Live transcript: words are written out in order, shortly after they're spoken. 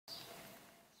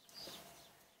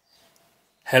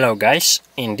Hello guys,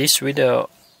 in this video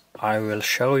I will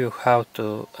show you how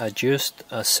to adjust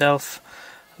a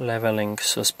self-leveling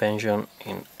suspension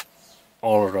in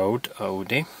Allroad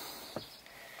Audi.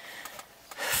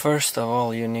 First of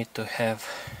all, you need to have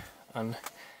an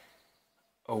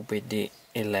OBD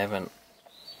 11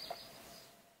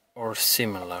 or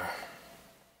similar,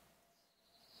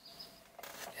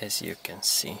 as you can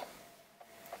see.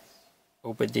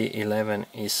 OBD 11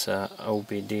 is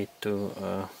OBD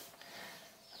to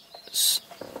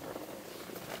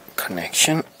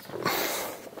connection.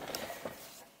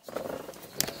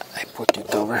 I put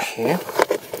it over here.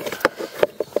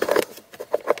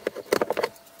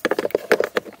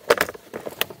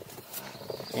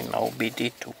 In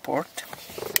OBD 2 port.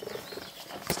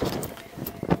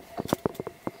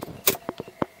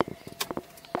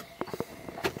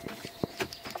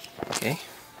 Okay.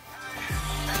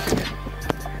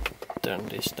 Turn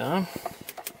this down.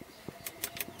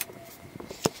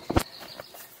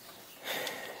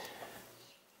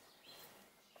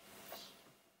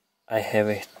 I have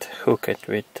it hooked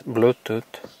with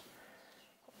Bluetooth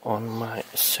on my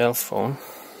cell phone.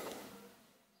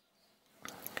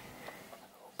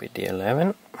 OBD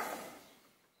 11.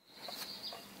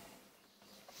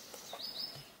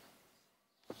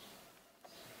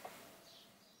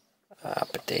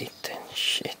 Update and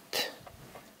shit.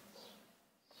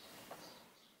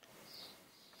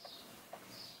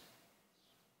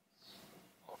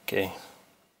 Okay.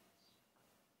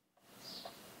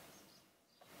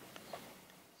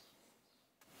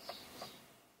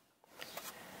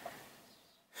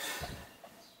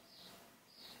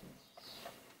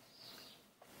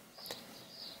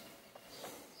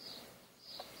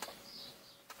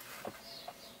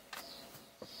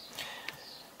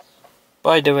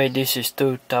 By the way, this is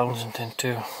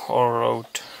 2002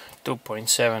 Allroad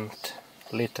 2.7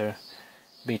 liter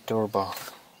B-turbo.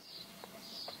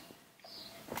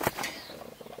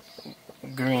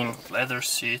 Green leather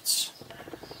seats,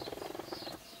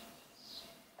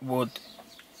 wood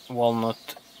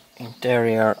walnut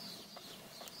interior.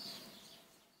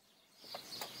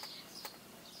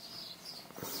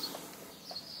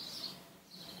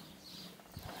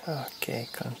 Okay,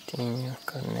 continue,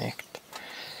 connecting.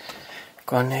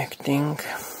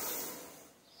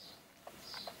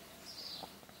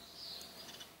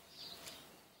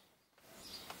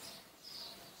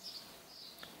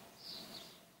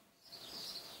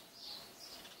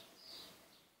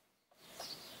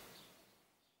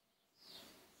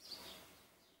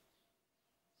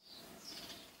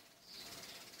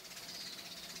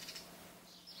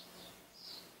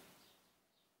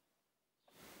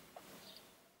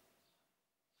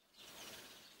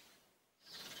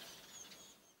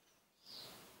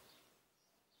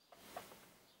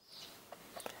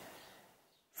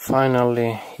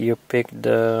 Finally, you pick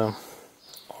the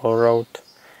Allroad.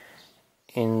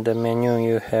 In the menu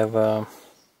you have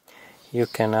you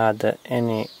can add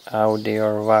any Audi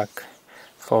or VAG,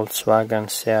 Volkswagen,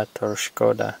 Seat or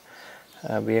Skoda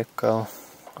vehicle.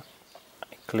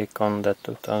 I click on the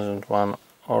 2001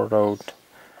 Allroad.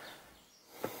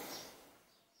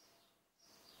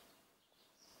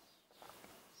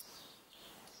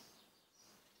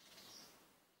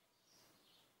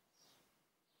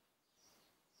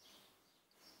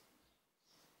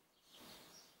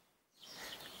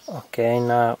 Okay,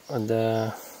 now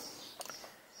the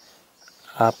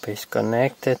app is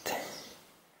connected.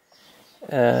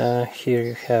 Here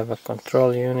you have a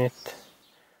control unit.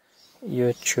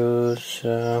 You choose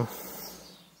a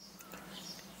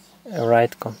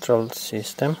right control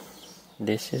system.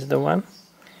 This is the one.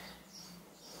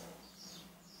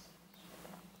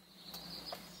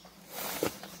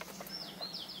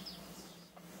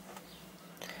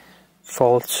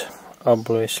 Faults.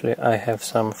 Obviously I have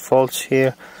some faults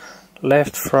here.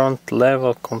 Left front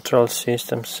level control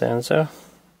system sensor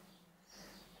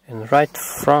and right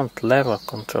front level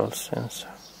control sensor.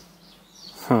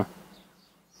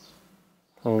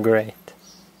 Great.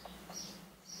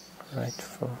 Right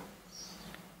front.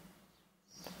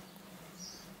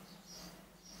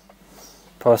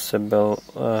 Possible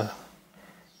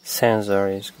sensor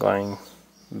is going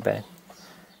bad.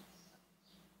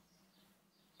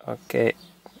 Okay,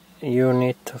 you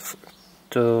need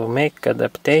to make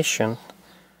adaptation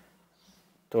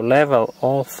to level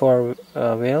all four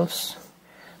wheels.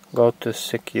 Go to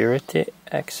security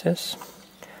access.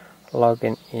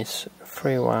 Login is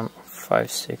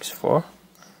 31564.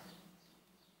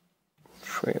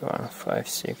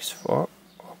 31564.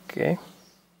 Okay.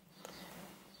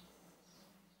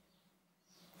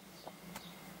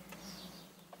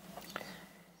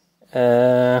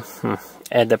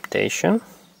 Adaptation.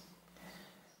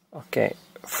 Okay,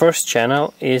 first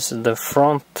channel is the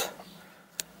front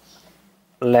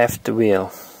left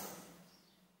wheel.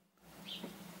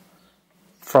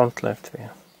 Front left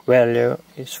wheel. Value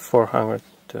is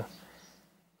 402.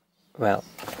 Well,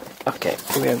 okay,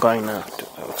 we are going now to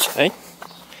outside.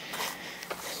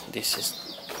 This is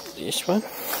this one.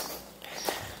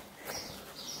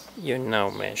 You now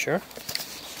measure.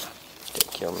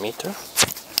 Take your meter.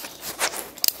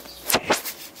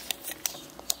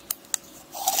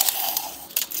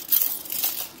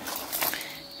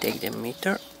 Take the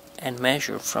meter and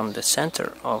measure from the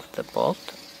center of the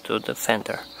bolt to the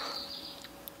fender.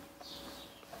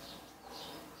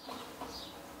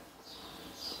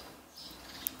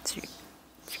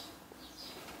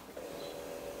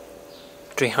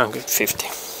 350.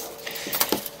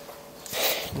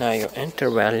 Now you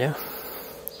enter value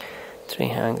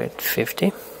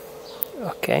 350.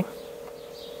 Okay.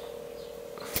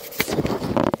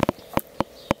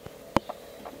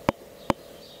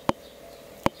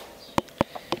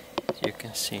 You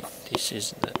can see this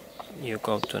is the, you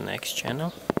go to next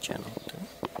channel, channel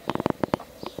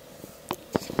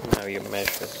 2. Now you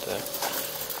measure the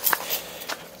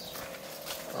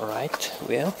right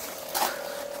wheel.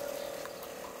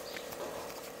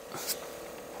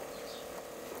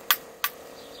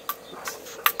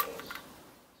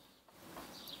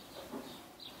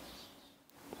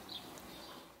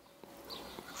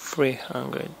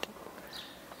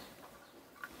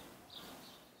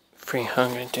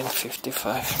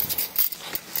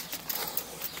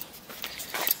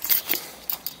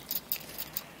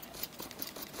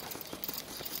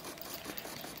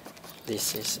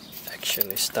 This is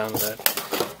actually standard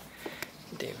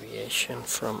deviation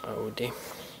from Audi.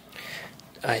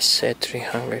 I said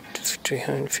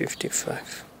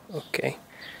 355. Okay.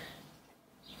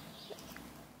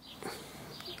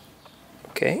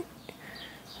 Okay.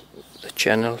 The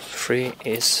channel 3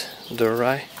 is the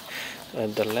right,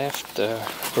 the left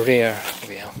rear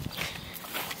wheel.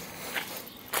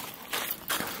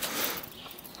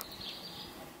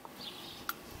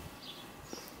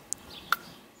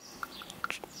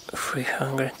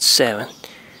 $370.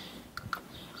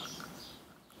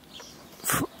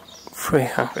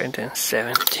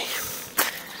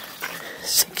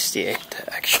 68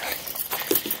 actually.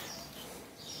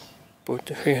 Put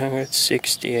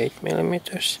 368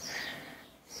 millimeters.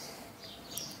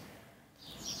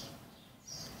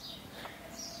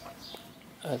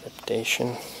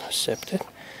 Adaptation accepted.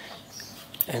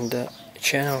 And the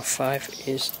channel 5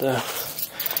 is the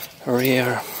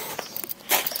rear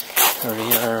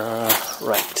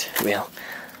right wheel.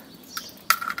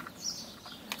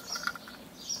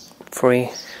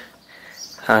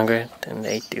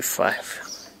 385.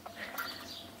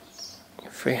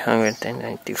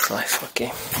 385.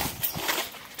 Okay.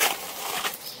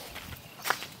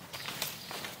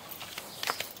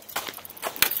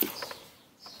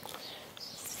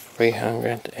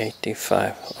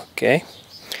 $385. Okay.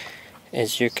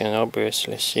 As you can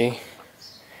obviously see,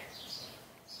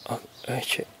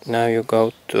 now you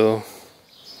go to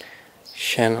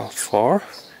channel 4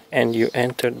 and you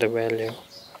enter the value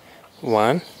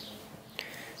 1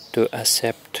 to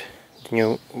accept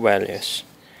new values.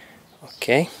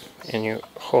 Okay, and you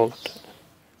hold.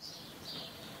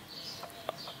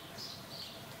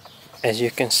 As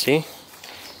you can see,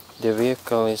 the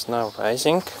vehicle is now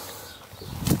rising.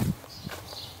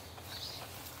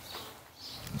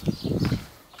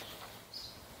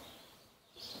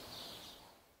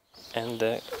 And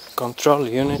the control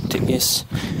unit is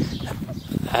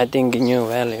adding new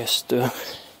values to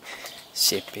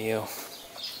CPU.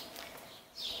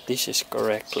 This is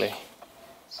correctly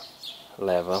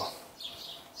level.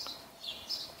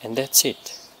 And that's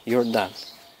it. You're done.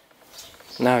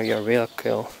 Now your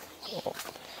vehicle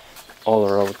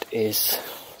Allroad is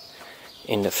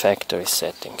in the factory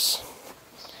settings.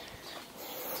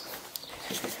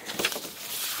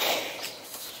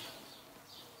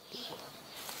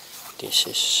 This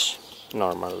is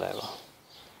normal level.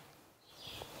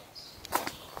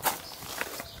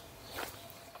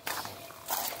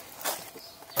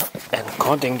 And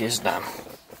coding is done.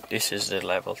 This is the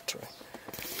level 3.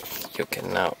 You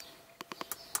can now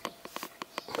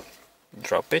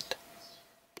drop it.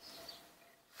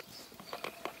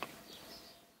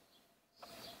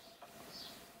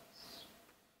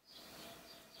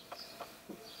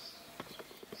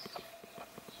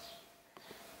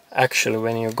 Actually,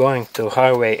 when you're going to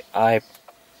highway, I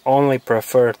only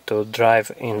prefer to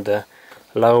drive in the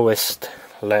lowest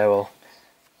level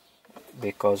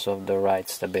because of the ride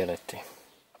stability.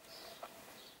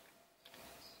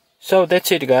 So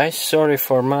that's it, guys. Sorry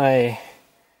for my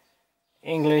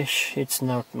English, it's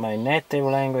not my native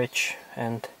language,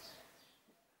 and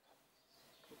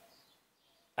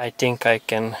I think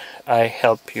I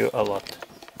help you a lot.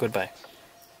 Goodbye.